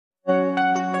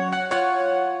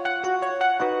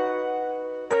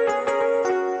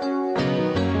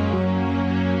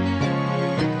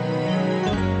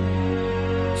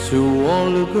To all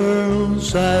the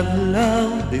girls I've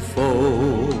loved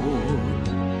before,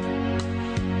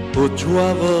 who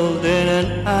traveled in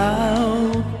and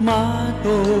out my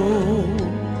door,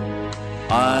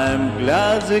 I'm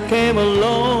glad they came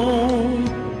along.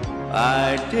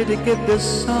 I dedicate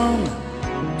this song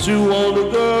to all the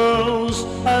girls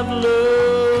I've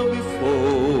loved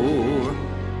before,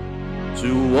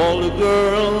 to all the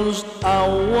girls I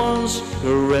once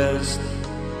caressed.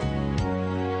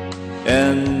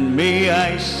 And me,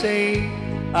 I say,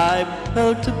 I've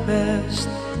felt the best,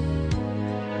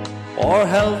 or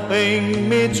helping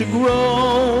me to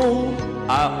grow.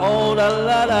 I owe a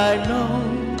lot I know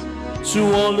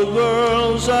to all the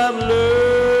girls I've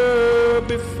loved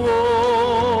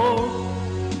before.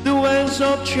 The winds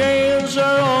of change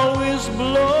are always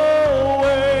blowing,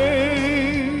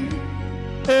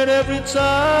 and every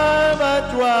time I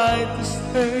try to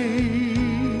stay,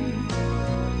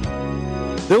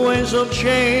 the winds of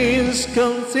change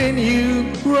continue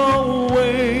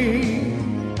growing,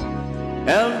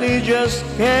 and they just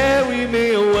carry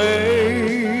me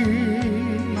away.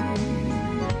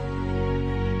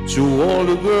 To all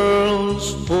the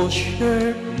girls who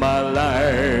shared my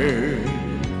life,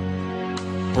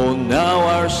 who now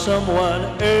are someone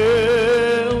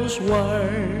else's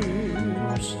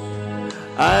wives,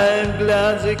 I'm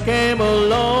glad they came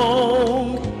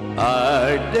along.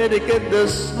 I dedicate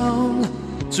this song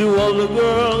to all the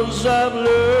girls I've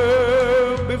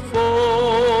loved before,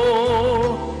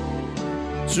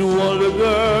 to all the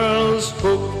girls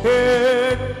who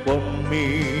cared for me,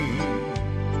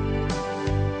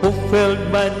 who filled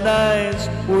my nights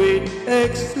with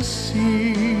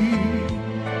ecstasy.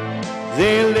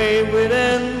 They lay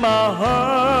within my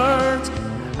heart.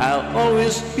 I'll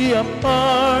always be a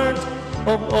part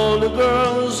of all the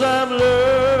girls I've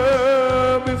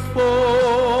loved before.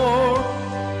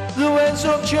 The winds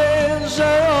of change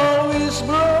are always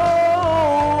blowing,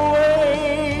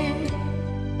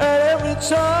 and every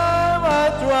time I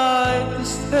try to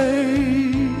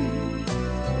stay,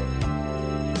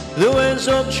 the winds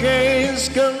of change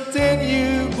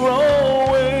continue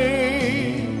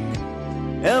growing,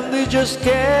 and they just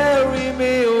carry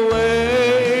me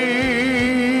away.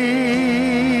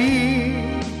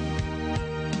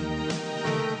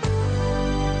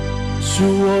 To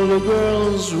all the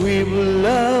girls we've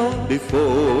loved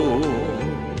before,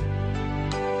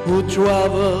 who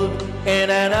traveled in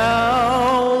and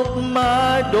out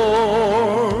my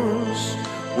doors,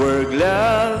 we're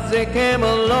glad they came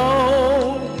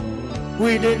along.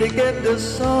 We dedicate this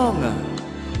song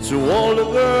to all the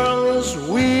girls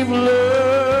we've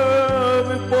loved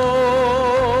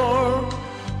before,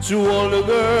 to all the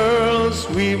girls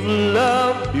we've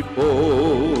loved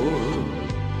before,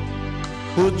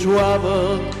 who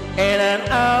traveled in and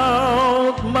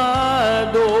out my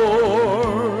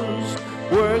doors.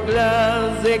 We're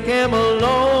glad they came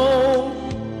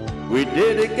along. We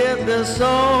dedicate this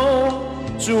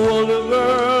song to all the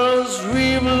girls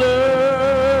we've loved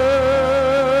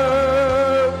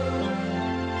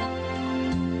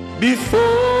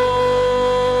before.